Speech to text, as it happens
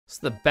It's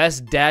the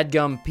best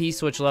dadgum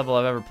P-switch level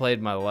I've ever played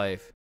in my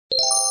life.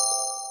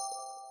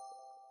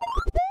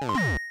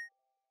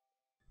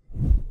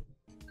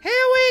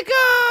 Here we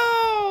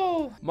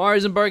go!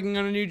 Mario's embarking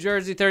on a New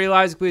Jersey 30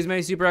 lives. Please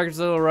make super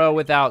records in a row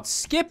without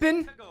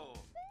skipping.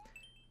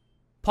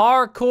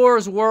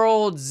 Parkour's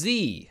World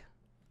Z.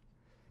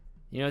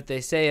 You know what they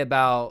say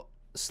about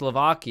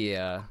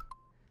Slovakia?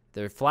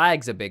 Their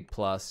flag's a big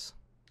plus.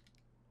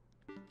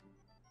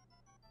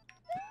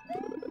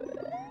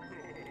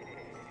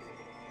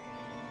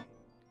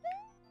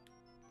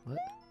 What?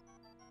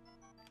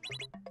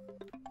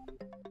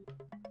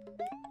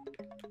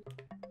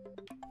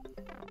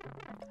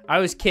 I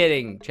was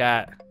kidding,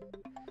 chat.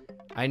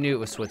 I knew it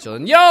was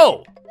Switzerland.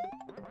 Yo!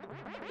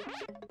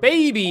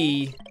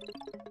 Baby!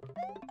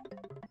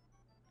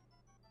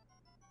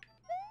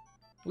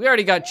 We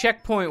already got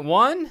checkpoint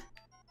 1?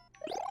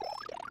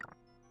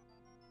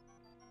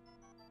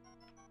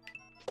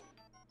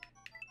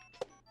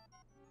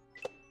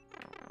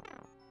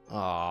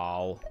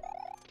 Oh.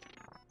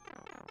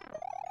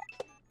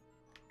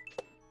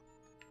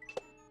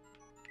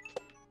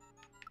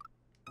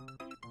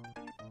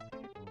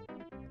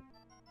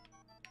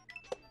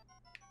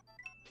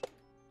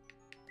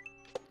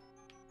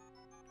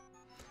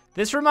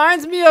 This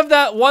reminds me of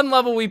that one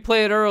level we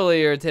played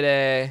earlier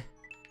today.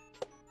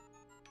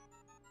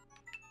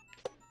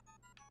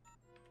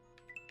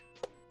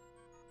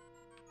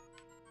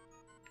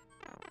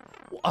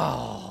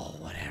 Oh,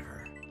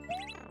 whatever.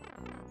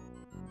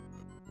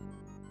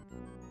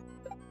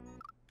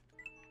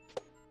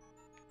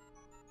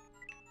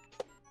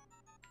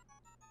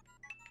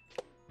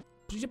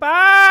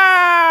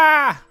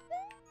 Ah!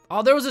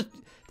 Oh, there was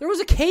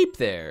a cape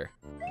there.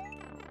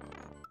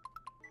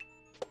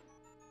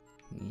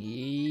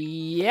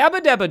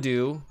 Yabba dabba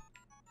doo.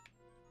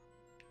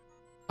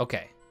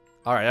 Okay.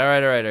 All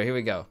right, here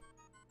we go.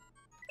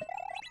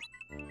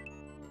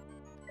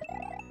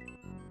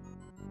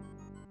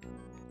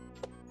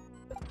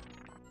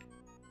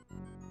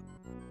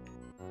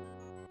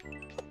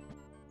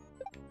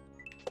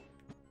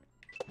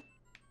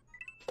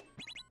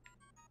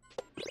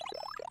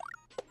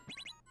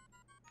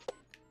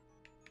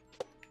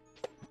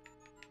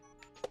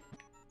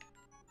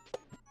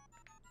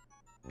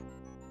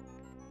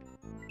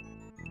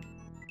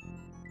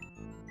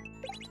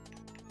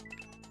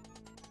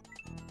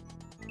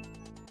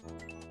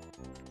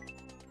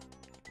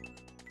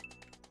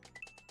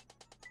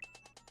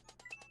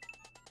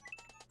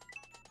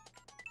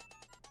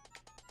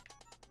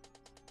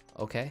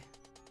 Okay.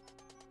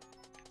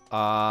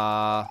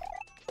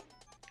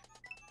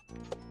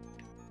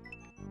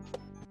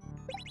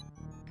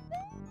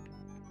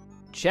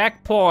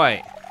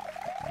 Checkpoint.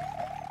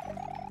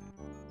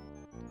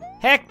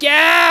 Heck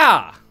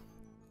yeah!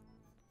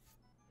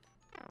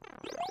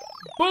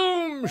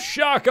 Boom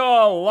shaka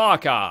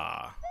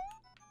laka.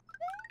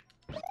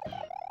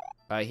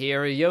 I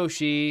hear a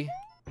Yoshi.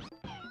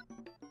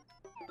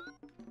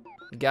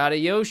 Got a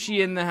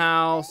Yoshi in the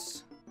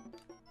house.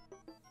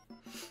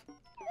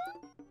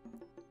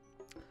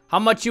 How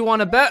much you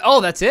want to bet?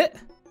 Oh, that's it?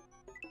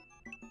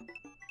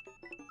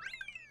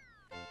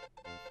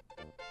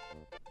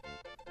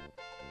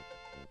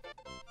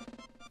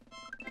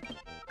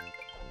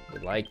 We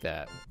like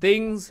that.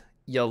 Things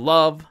you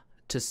love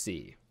to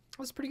see.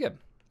 That's pretty good.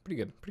 Pretty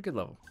good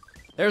level.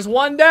 There's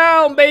one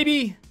down,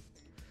 baby.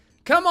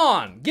 Come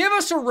on, give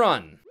us a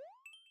run.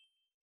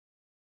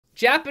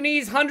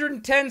 Japanese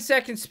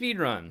 110-second speed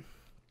run.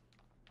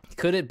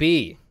 Could it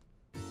be?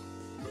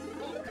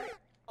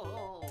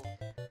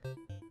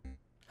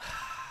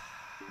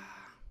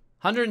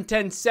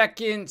 110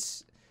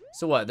 seconds.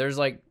 So what? There's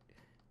like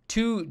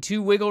two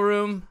wiggle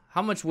room.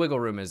 How much wiggle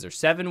room is there?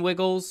 7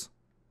 wiggles?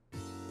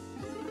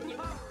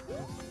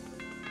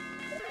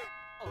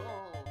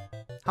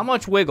 How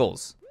much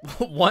wiggles?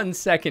 1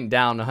 second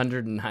down,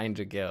 109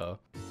 to go.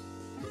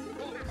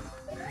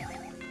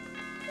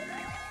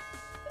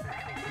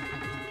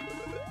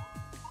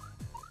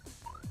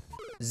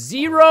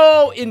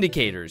 Zero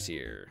indicators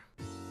here.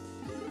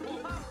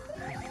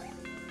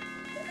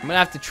 I'm gonna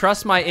have to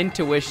trust my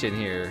intuition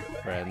here,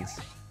 friends.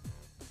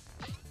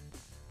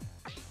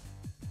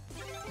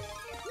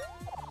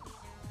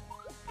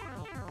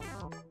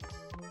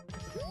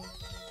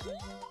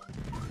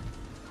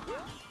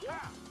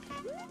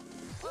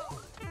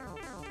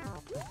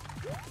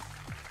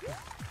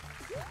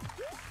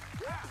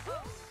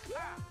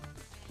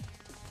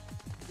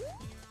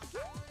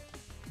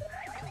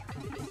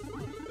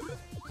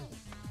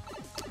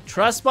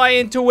 Trust my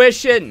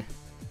intuition.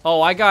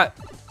 Oh, I got...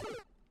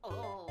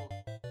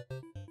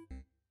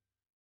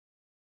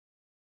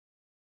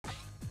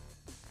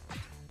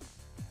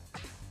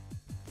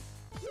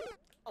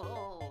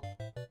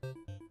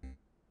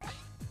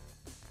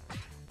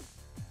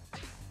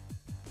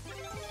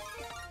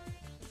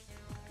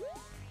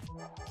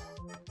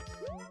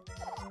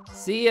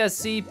 See ya,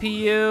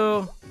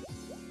 CPU.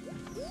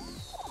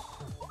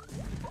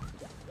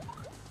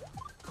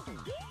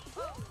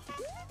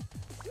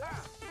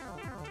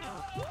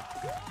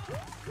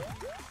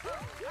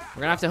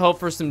 We're gonna have to hope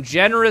for some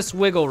generous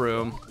wiggle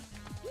room.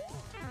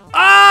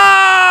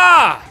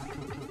 Ah!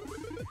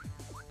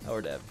 Oh,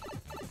 we're dead.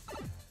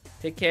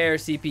 Take care,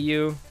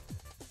 CPU.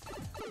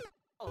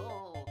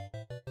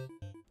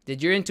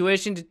 Did your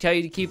intuition tell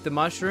you to keep the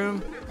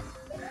mushroom?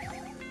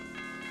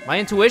 My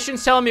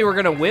intuition's telling me we're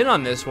gonna win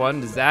on this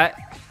one.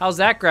 How's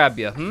that grab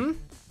you, hmm?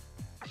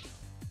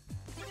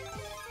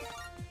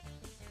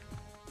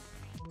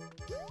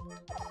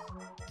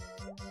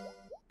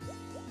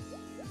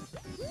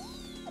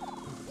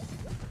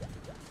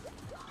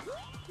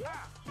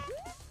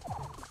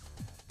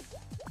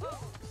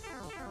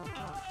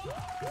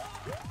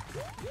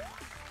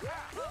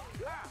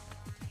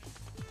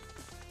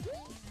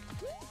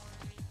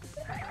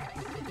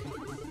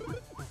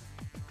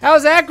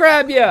 How's that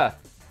grab ya?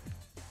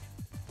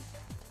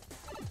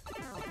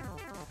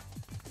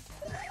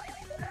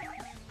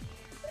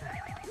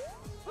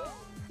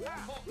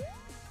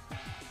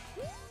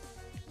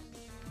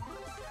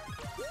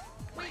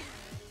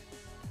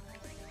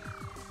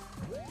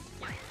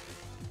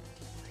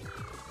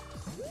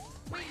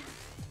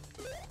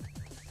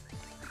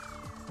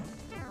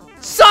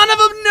 Son of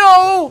a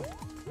no!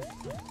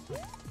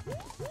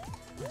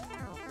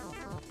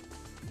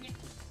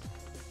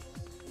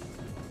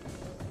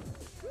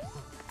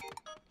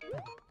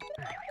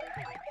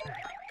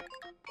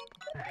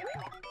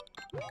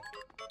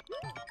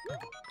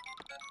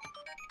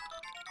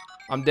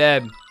 I'm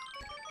dead.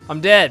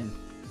 I'm dead.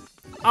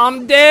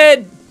 I'm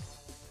dead.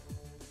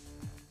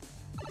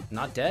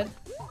 Not dead?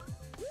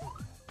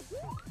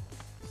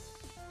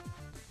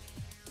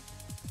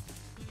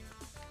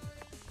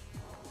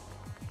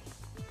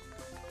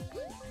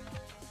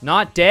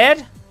 Not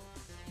dead?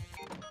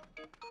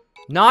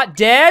 Not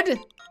dead?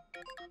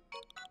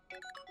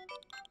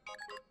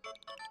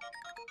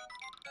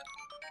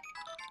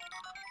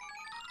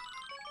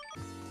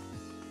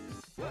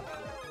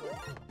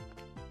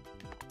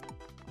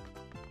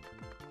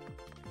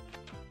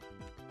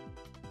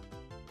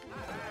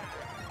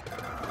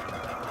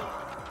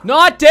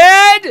 Not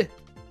dead?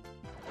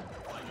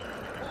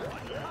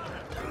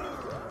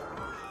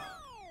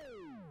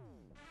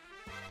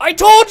 I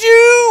told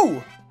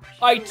you!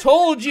 I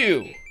told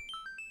you!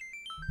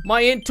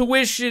 My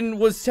intuition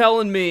was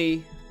telling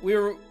me we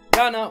were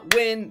gonna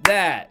win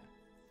that.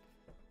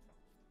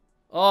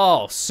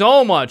 Oh,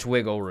 so much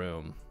wiggle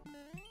room.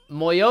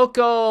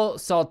 Moyoko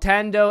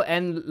saltando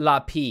en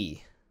la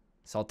pi.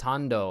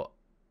 Saltando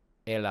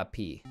e la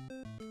pi.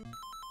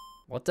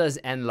 What does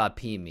en la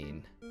pi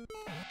mean?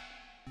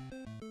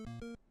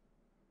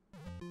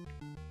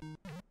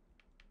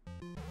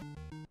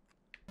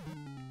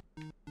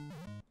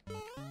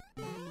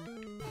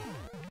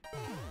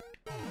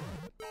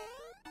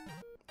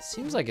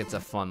 Seems like it's a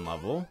fun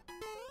level.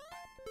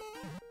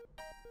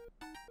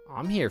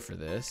 I'm here for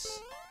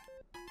this.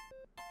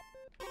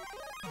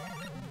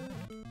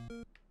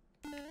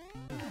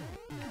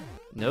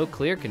 No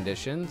clear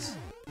conditions.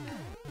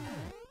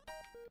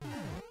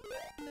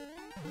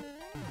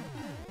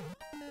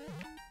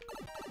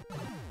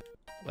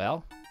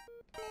 Well.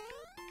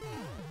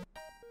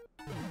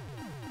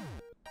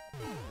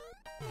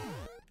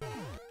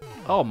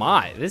 Oh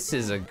my, this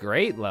is a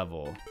great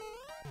level.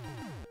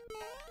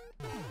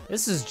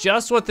 This is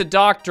just what the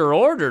doctor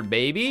ordered,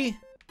 baby.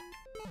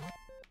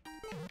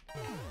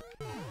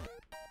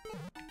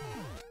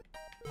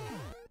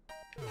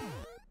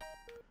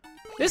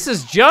 This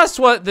is just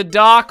what the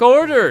doc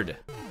ordered.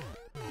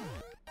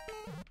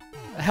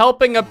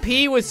 Helping a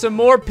pea with some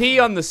more pea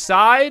on the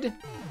side?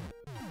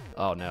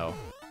 Oh no.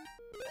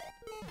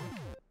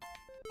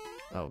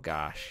 Oh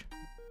gosh.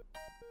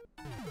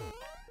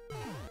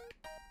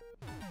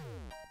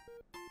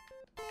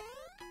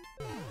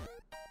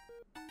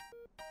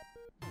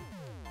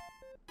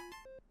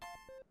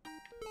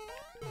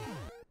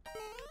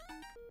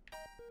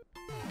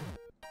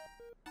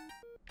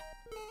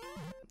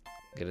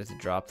 Get it to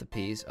drop the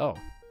peas. Oh.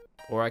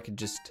 Or I could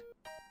just...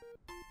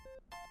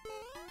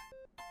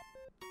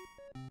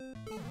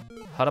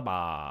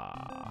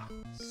 Hadaba.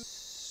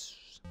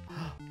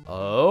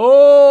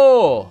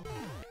 Oh!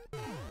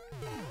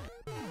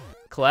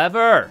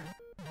 Clever.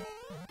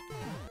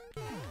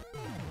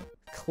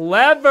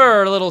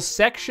 Clever little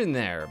section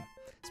there.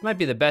 This might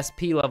be the best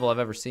pea level I've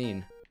ever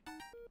seen.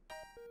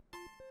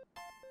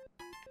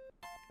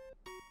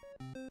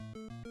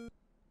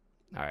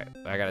 Alright,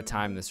 I gotta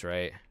time this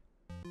right.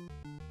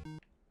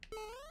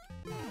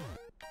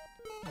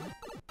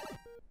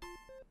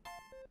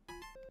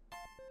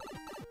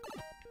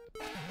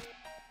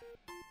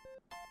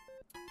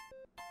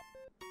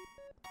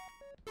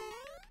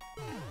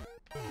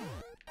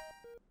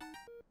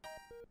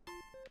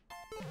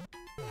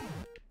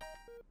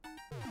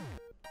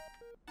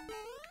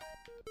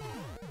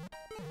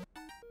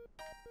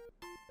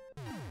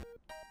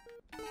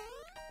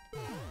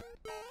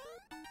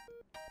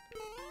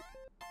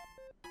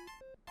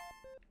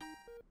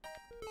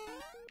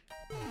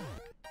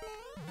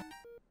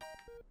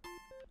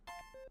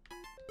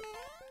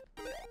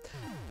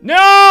 No,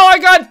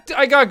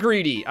 I got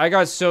greedy. I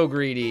got so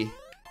greedy.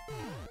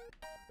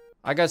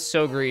 I got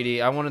so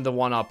greedy. I wanted the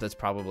one up that's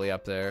probably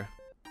up there.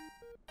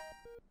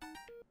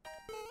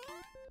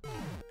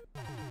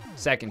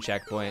 Second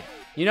checkpoint.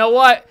 You know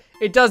what?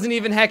 It doesn't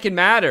even heckin'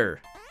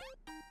 matter.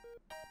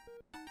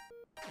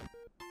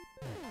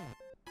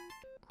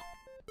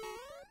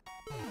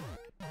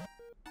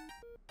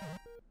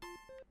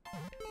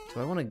 Do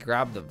I want to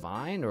grab the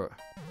vine or?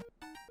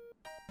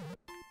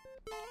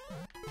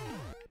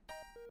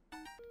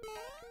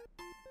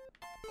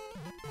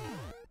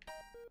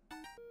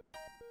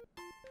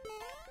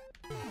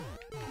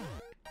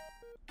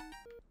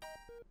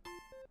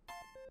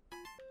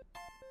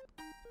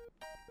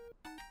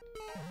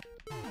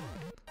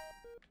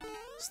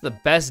 It's the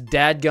best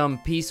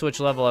dadgum P-switch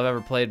level I've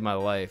ever played in my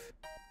life.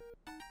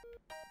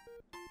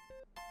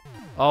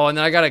 Oh, and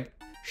then I gotta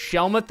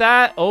shelmet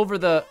that over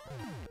the...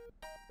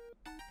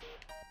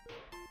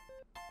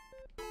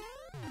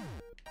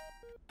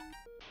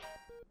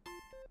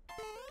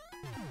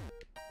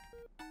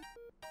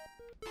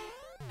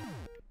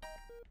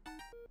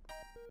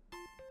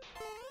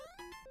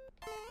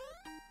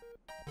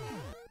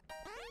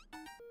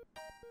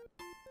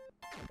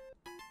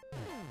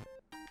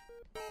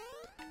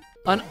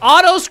 An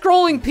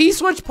auto-scrolling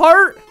P-switch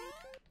part?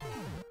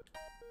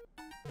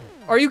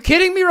 Are you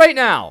kidding me right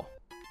now?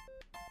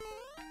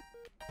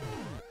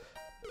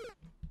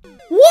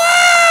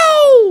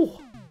 Wow!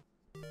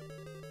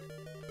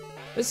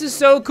 This is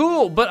so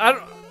cool, but I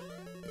don't...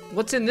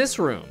 What's in this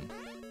room?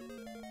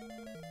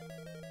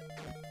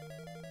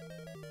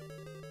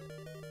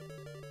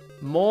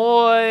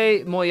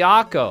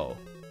 Moyako.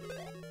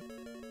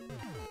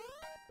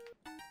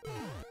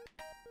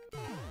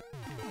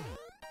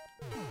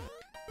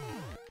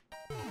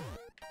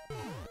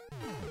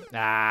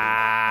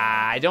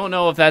 I don't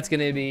know if that's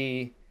gonna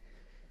be...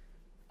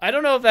 I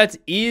don't know if that's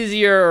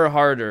easier or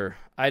harder.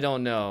 I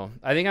don't know.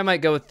 I think I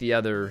might go with the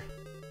other.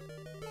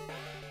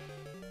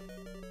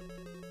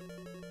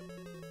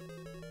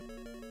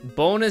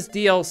 Bonus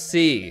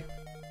DLC.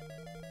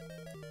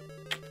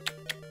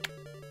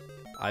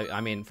 I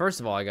mean,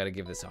 first of all, I gotta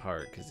give this a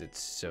heart because it's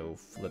so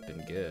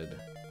flippin' good.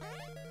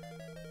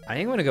 I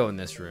think I'm gonna go in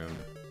this room.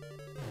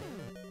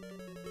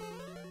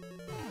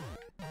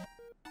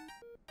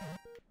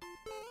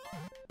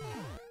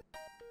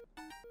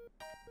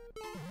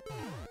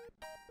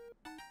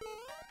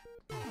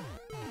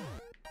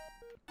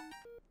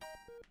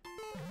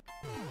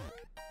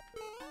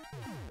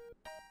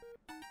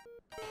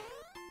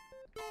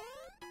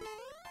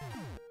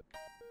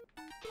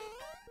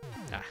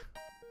 Ah.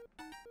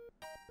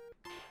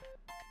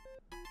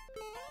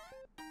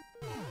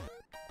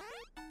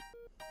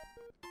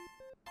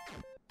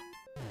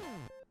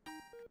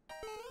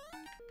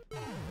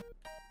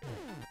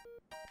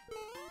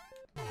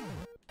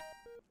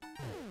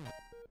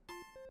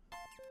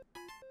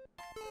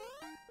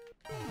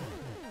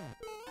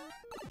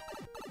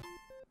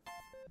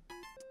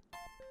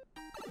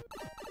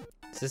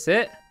 Is this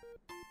it?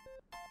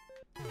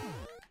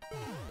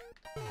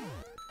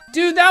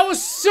 Dude, that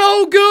was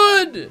so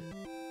good!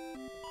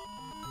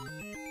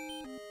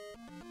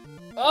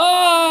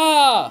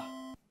 Ah!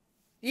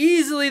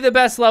 Easily the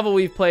best level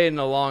we've played in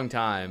a long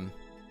time.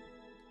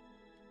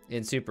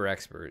 In Super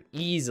Expert.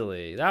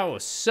 Easily. That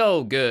was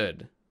so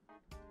good.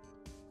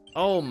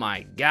 Oh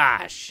my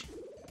gosh.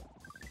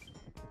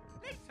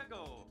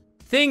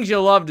 Things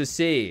you'll love to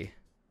see.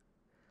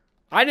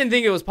 I didn't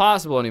think it was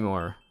possible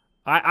anymore.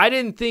 I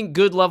didn't think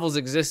good levels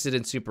existed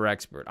in Super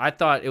Expert. I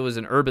thought it was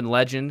an urban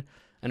legend,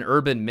 an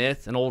urban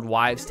myth, an old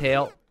wives'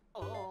 tale.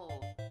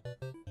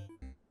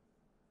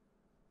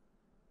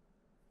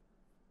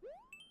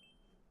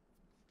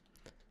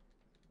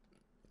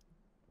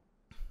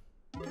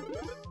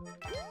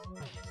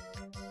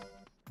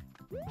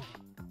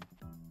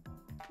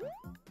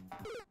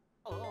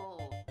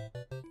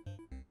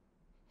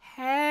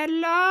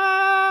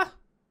 Hello?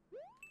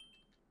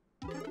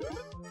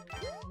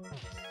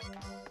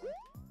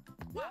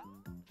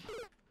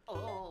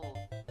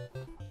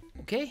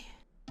 Okay.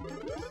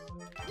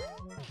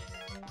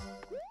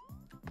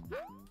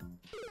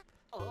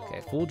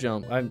 Okay, full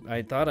jump.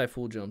 I thought I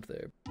full jumped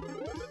there.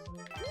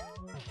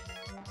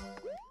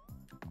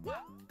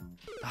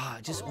 Ah,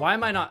 just why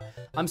am I not?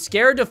 I'm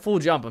scared to full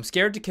jump. I'm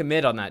scared to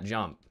commit on that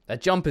jump.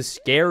 That jump is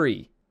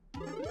scary.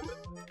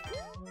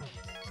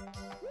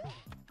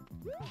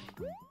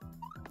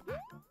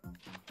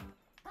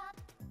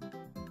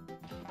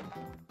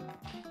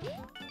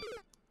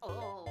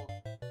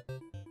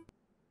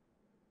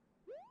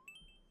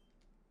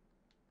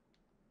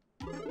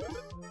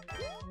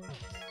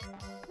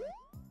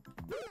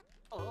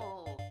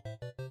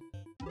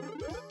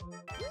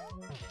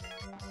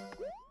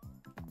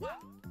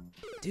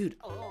 Dude.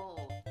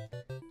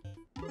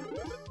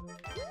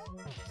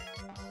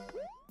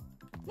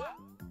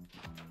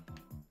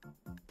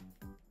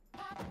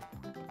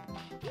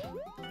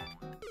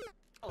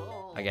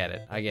 I get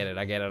it. I get it.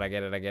 I get it. I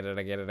get it. I get it.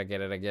 I get it. I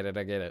get it. I get it.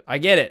 I get it. I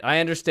get it. I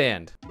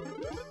understand.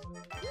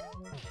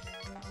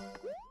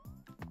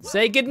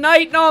 Say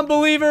goodnight,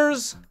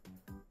 non-believers.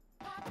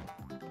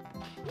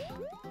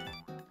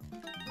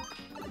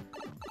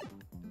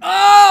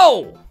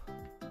 Oh!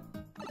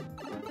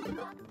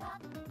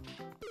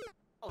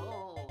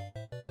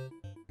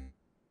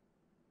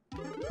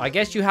 I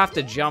guess you have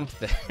to jump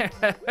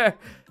there.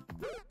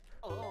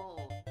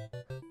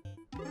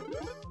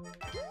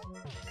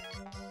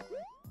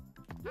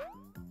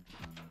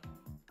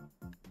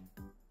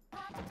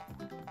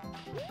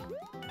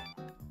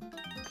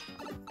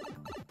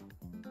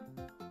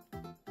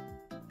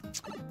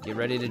 Get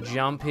ready to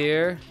jump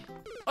here.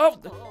 Oh!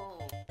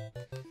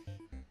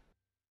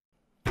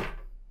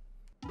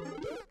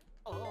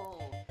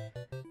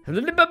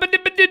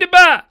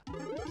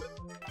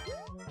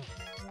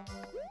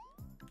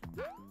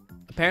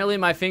 Apparently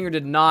my finger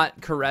did not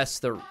caress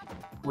the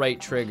right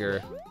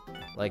trigger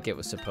like it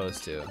was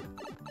supposed to.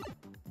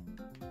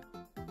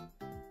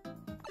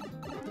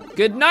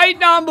 Good night,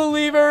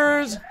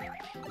 non-believers!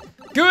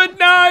 Good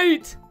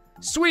night,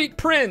 sweet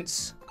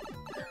prince!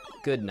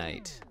 Good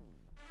night.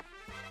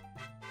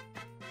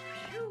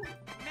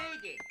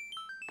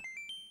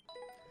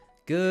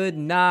 Good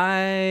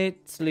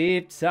night,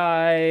 sleep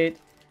tight,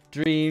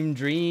 dream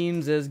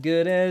dreams as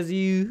good as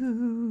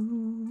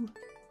you.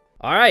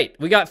 All right,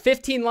 we got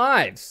 15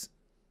 lives.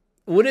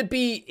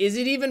 Is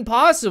it even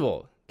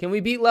possible? Can we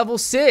beat level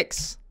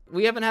 6?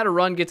 We haven't had a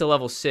run get to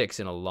level 6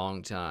 in a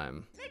long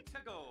time.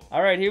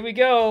 All right, here we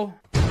go.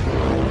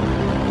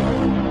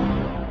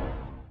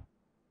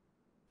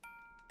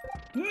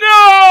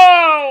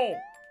 No!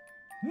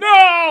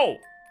 No!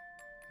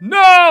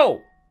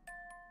 No!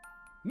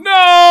 No!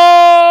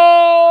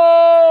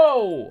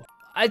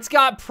 It's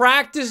got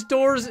practice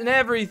doors and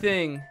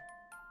everything.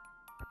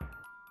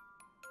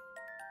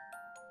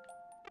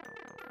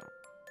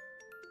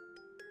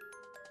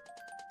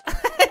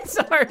 It's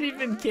already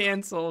been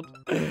canceled.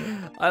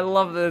 I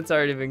love that it's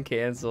already been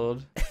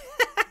canceled.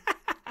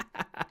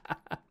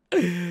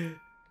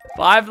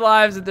 5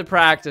 lives at the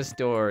practice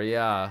door,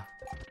 yeah.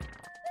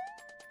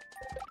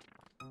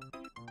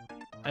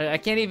 I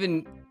can't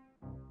even...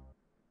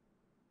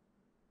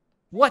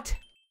 What?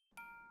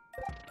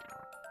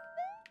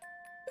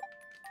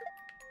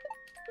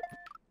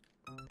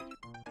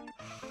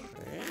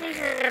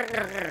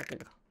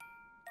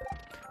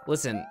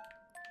 Listen.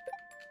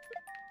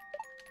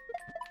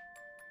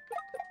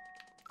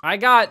 I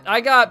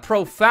got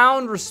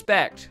profound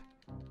respect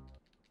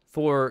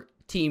for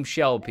Team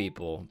Shell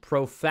people.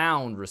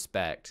 Profound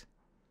respect.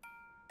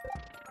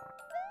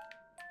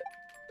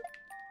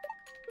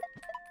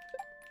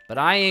 But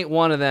I ain't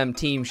one of them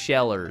Team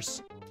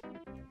Shellers.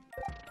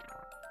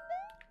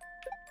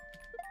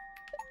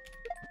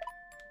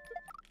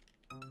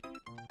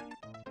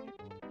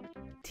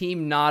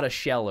 Team not a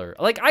sheller.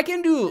 Like, I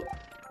can do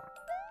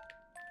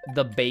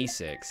the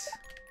basics.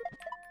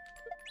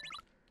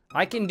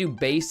 I can do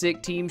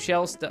basic team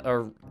shell stuff,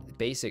 or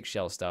basic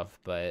shell stuff,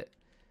 but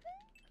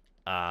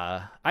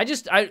I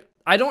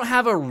don't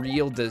have a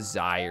real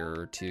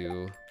desire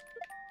to.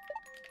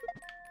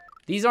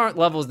 These aren't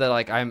levels that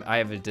like I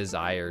have a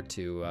desire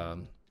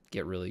to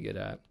get really good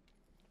at.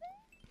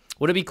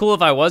 Would it be cool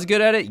if I was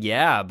good at it?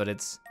 Yeah, but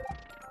it's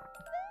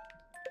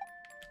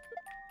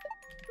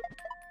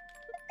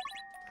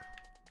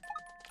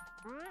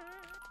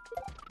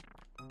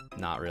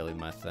not really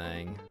my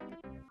thing.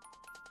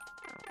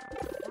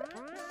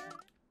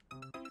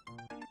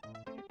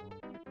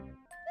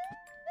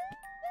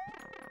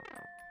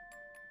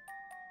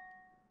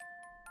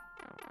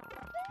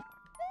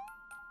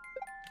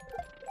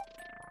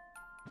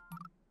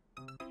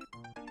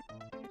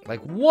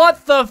 Like,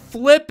 what the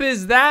flip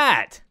is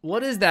that?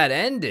 What is that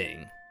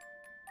ending?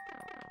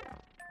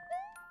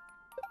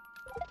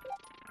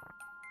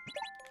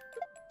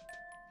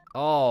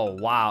 Oh,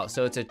 wow.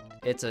 So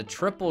it's a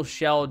triple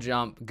shell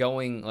jump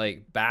going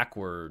like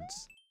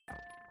backwards.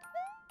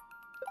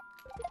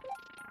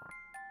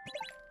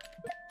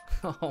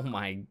 Oh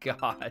my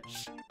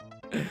gosh.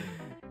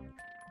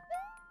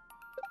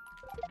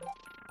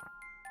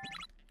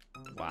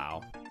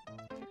 Wow.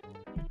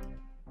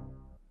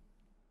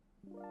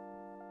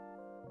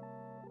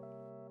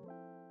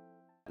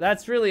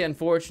 That's really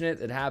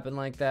unfortunate it happened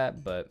like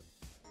that, but,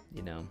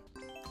 you know.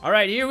 All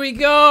right, here we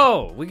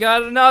go. We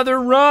got another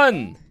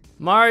run.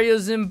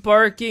 Mario's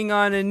embarking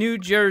on a New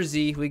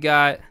Jersey. We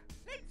got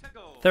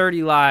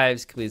 30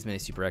 lives. Complete as many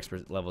Super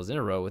Expert levels in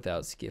a row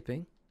without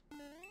skipping.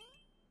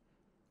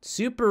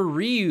 Super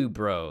Ryu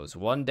Bros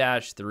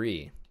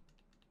 1-3.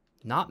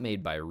 Not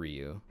made by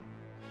Ryu.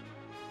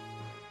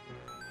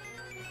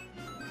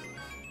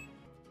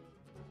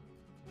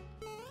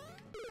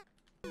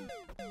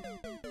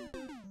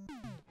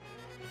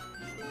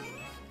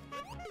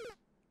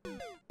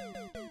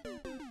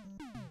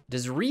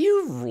 Does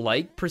Ryu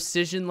like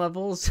precision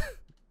levels?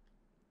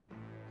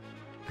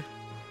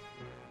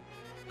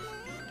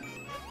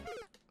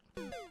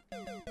 I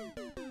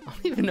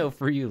don't even know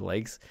if Ryu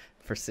likes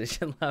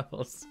precision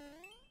levels.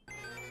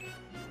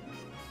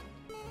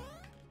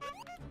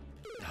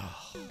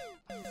 Oh.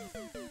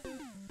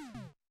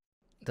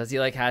 Does he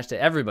like hashtag?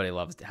 Everybody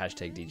loves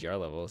hashtag DGR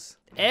levels.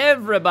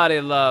 Everybody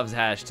loves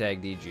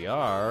hashtag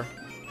DGR.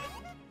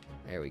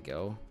 There we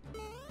go.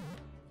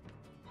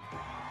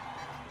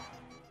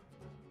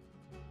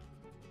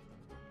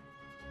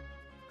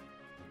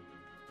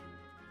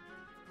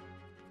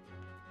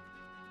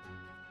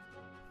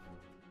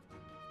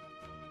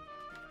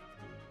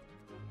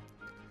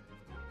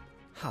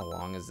 How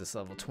long is this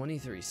level?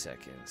 23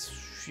 seconds.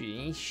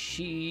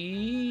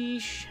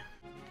 Sheesh.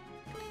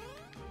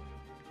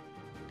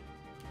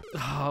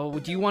 Oh,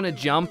 do you want to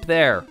jump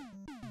there?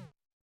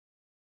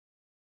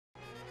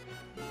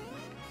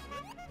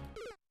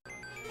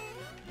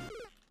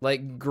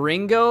 Like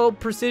gringo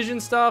precision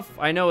stuff?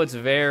 I know it's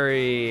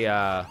very,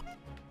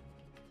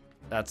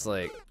 that's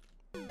like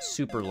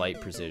super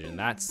light precision.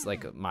 That's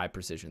like my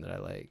precision that I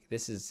like.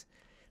 This is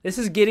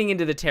getting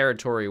into the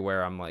territory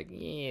where I'm like,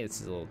 eh,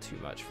 this is a little too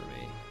much for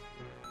me.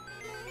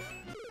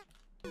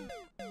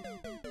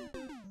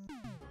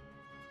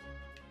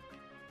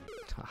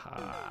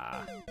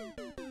 Haha.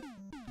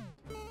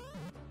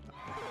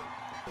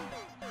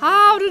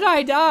 How did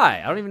I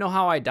die? I don't even know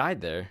how I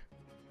died there.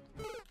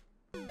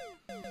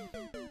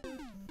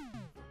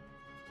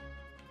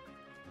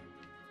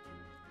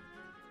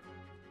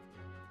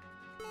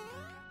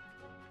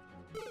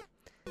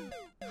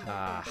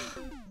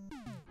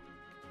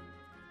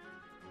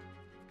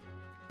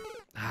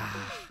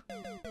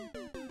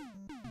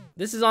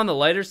 This is on the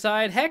lighter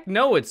side? Heck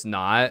no, it's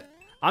not.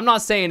 I'm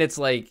not saying it's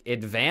like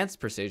advanced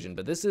precision,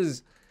 but this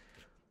is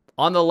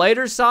on the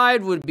lighter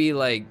side would be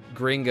like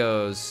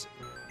Gringo's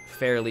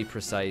fairly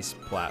precise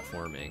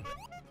platforming.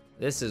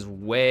 This is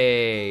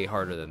way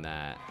harder than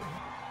that.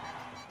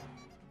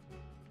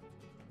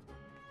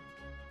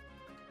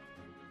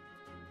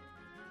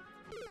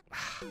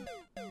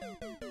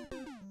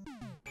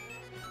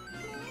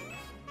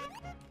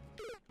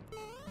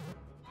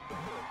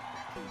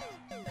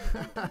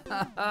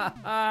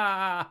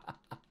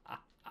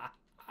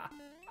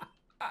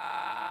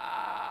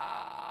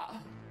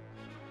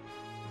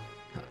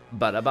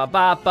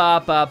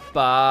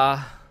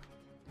 Ba-da-ba-ba-ba-ba-ba.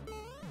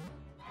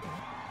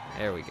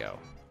 There we go.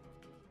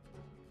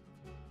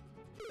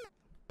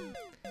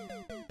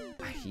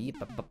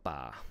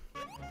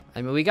 I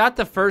mean, we got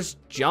the first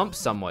jump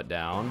somewhat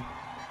down.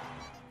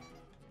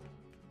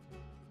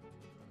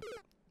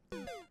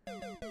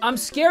 I'm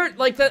scared,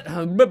 like that.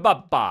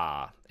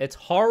 It's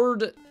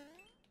hard.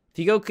 If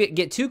you go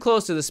get too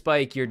close to the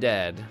spike, you're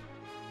dead.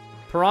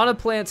 Piranha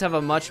plants have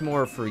a much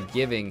more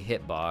forgiving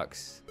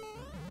hitbox.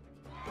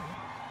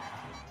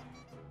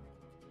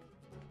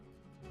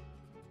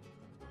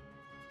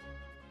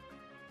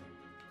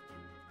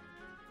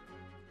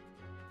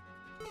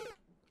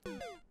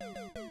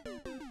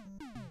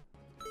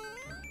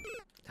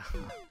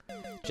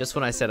 Just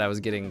when I said I was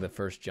getting the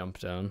first jump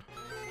down.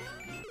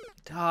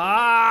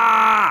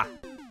 Ah!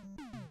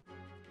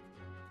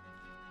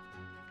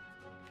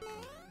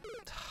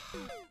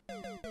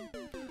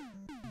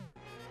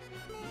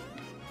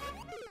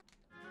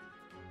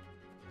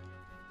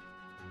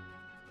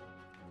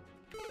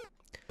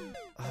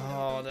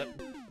 Oh, that.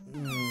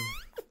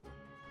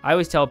 I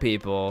always tell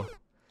people,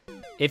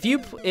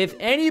 if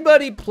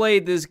anybody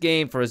played this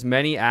game for as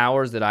many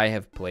hours that I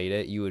have played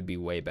it, you would be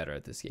way better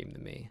at this game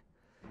than me.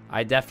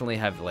 I definitely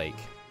have, like...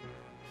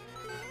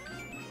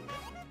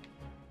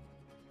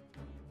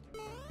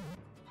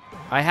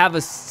 I have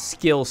a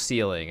skill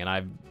ceiling, and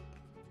I've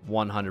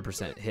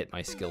 100% hit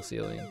my skill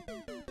ceiling.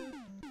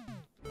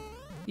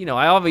 You know,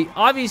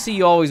 obviously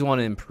you always want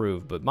to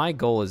improve, but my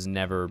goal has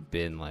never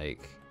been,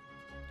 like...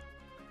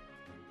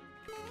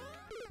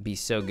 be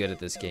so good at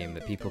this game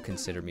that people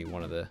consider me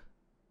one of the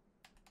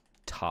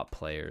top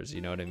players,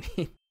 you know what I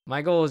mean?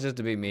 My goal is just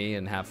to be me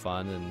and have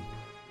fun and...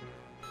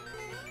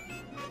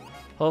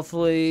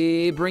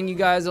 hopefully bring you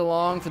guys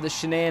along for the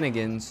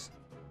shenanigans.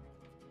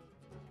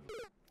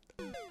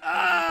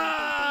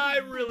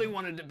 I really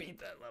wanted to beat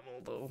that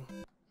level, though.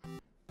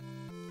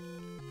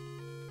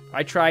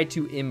 I tried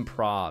to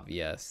improv,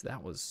 yes.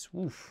 That was,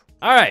 oof.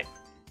 All right.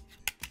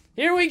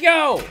 Here we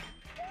go.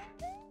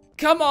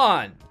 Come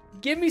on.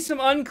 Give me some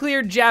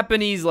unclear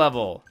Japanese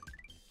level.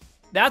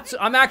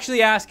 I'm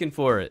actually asking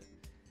for it.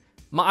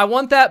 I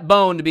want that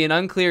bone to be an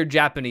unclear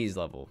Japanese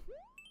level.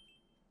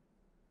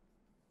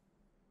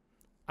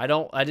 I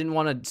didn't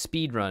want a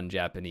speedrun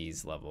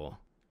Japanese level.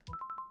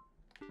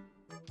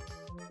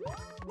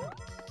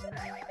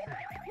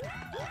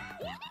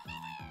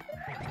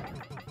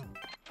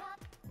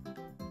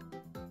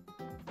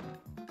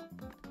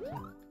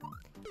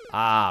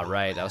 Ah,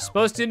 right. I was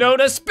supposed to know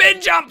to spin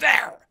jump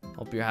there.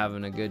 Hope you're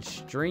having a good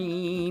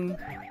stream.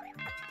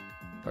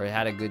 Or you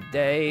had a good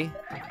day.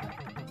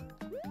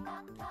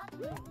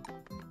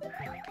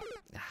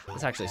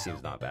 This actually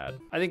seems not bad.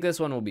 I think this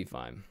one will be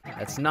fine.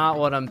 That's not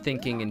what I'm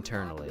thinking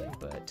internally,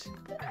 but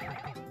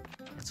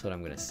that's what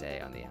I'm gonna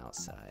say on the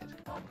outside.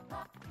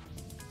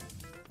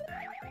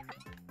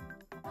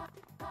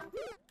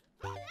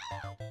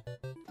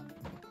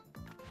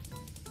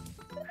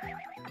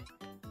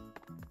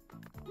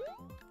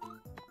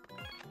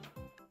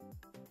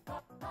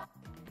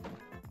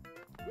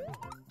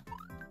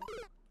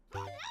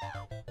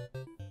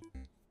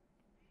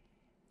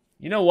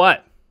 You know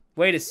what?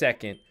 Wait a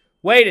second.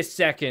 Wait a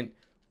second.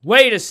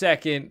 Wait a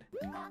second.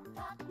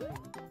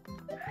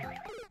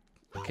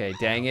 Okay,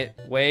 dang it.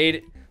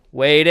 Wait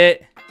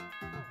it.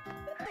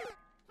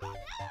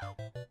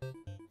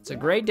 It's a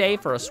great day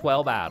for a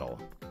swell battle.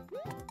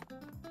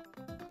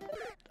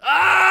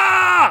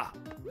 Ah!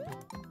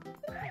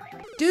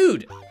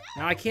 Dude,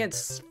 now I can't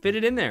fit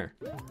it in there.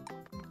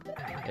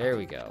 There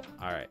we go.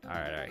 All right, all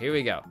right, all right. Here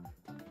we go.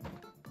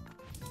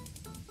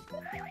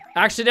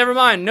 Actually, never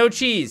mind. No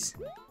cheese.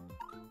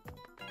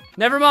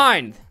 Never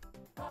mind.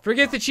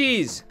 Forget the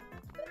cheese.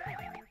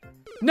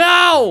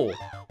 No!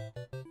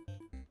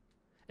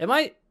 Am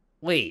I...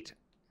 Wait.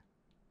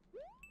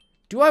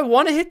 Do I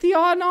want to hit the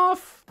on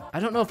off?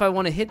 I don't know if I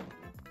want to hit...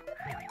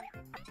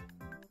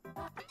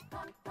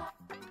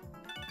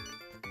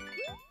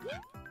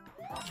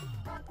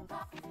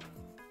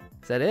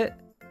 Is that it?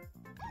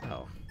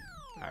 Oh.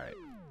 Alright.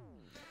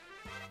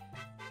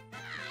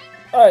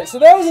 Alright, so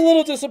that was a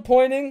little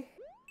disappointing.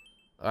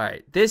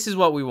 Alright, this is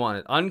what we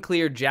wanted.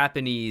 Unclear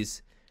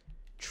Japanese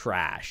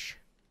trash.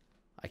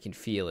 I can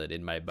feel it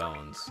in my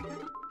bones.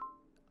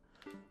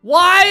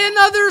 Why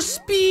another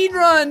speed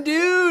run,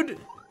 dude?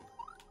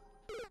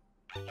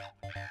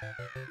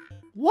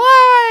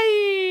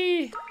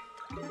 Why?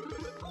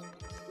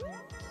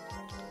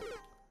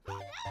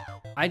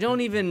 I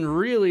don't even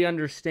really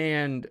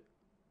understand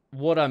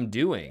what I'm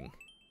doing.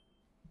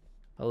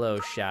 Hello,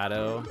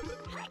 Shadow.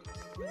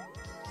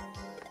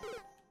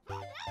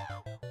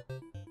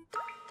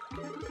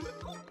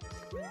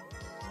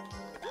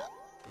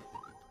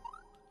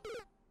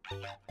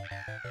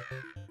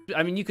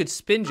 I mean, you could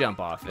spin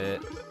jump off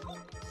it.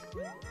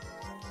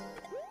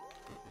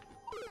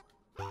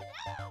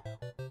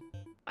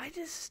 I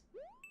just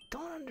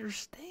don't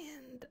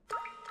understand.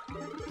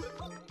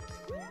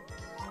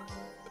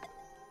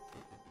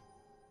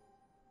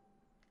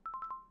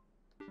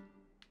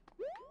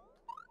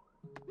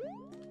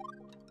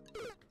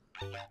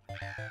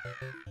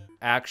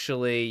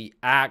 Actually.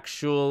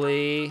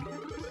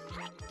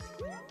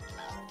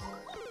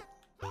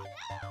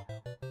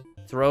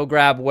 Throw,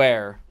 grab,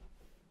 where?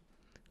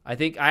 I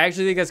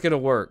actually think that's gonna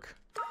work.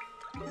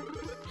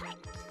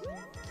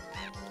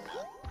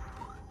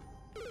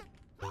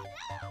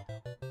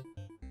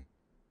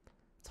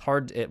 It's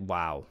hard,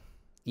 wow.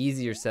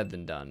 Easier said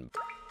than done.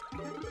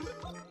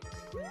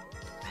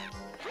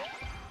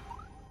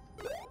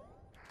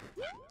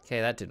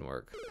 Okay, that didn't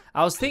work.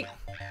 I was think...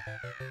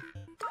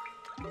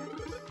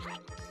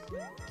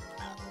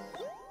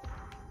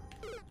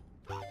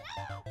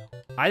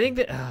 I think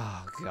that,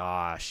 oh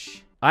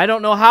gosh. I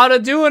don't know how to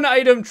do an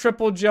item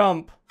triple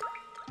jump.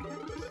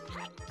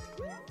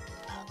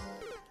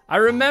 I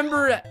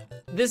remember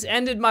this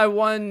ended my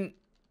one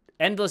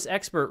endless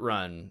expert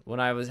run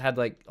when I had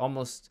like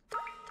almost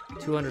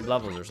 200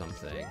 levels or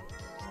something.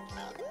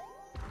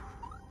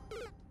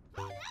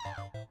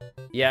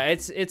 Yeah,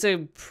 it's a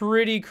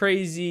pretty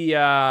crazy, you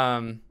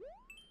have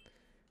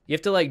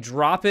to like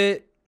drop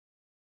it,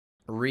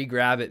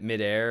 re-grab it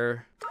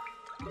midair.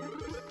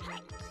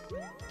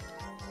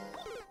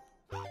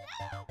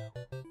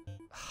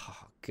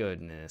 Oh,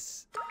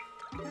 goodness.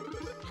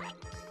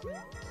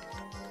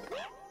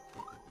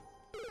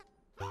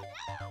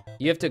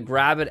 You have to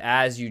grab it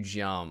as you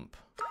jump.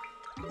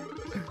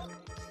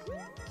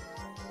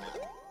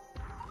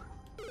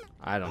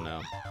 I don't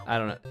know.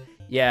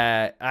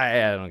 Yeah, I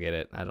don't get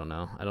it. I don't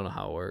know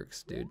how it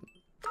works, dude.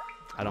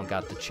 I don't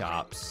got the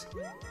chops.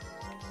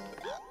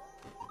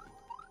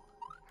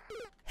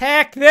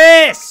 Heck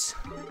this!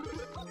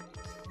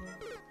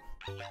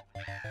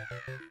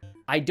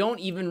 I don't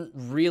even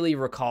really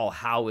recall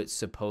how it's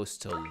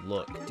supposed to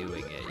look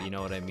doing it. You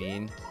know what I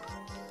mean?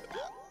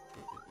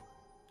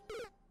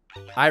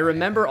 I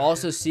remember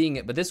also seeing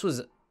it, but this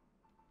was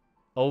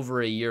over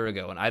a year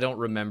ago, and I don't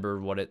remember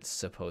what it's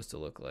supposed to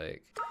look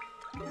like.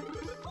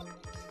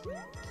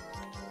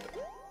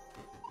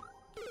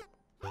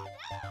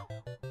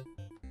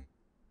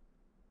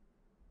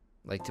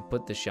 Like, to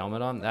put the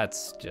helmet on,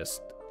 that's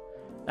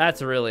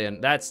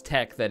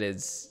tech that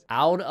is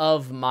out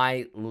of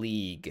my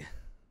league.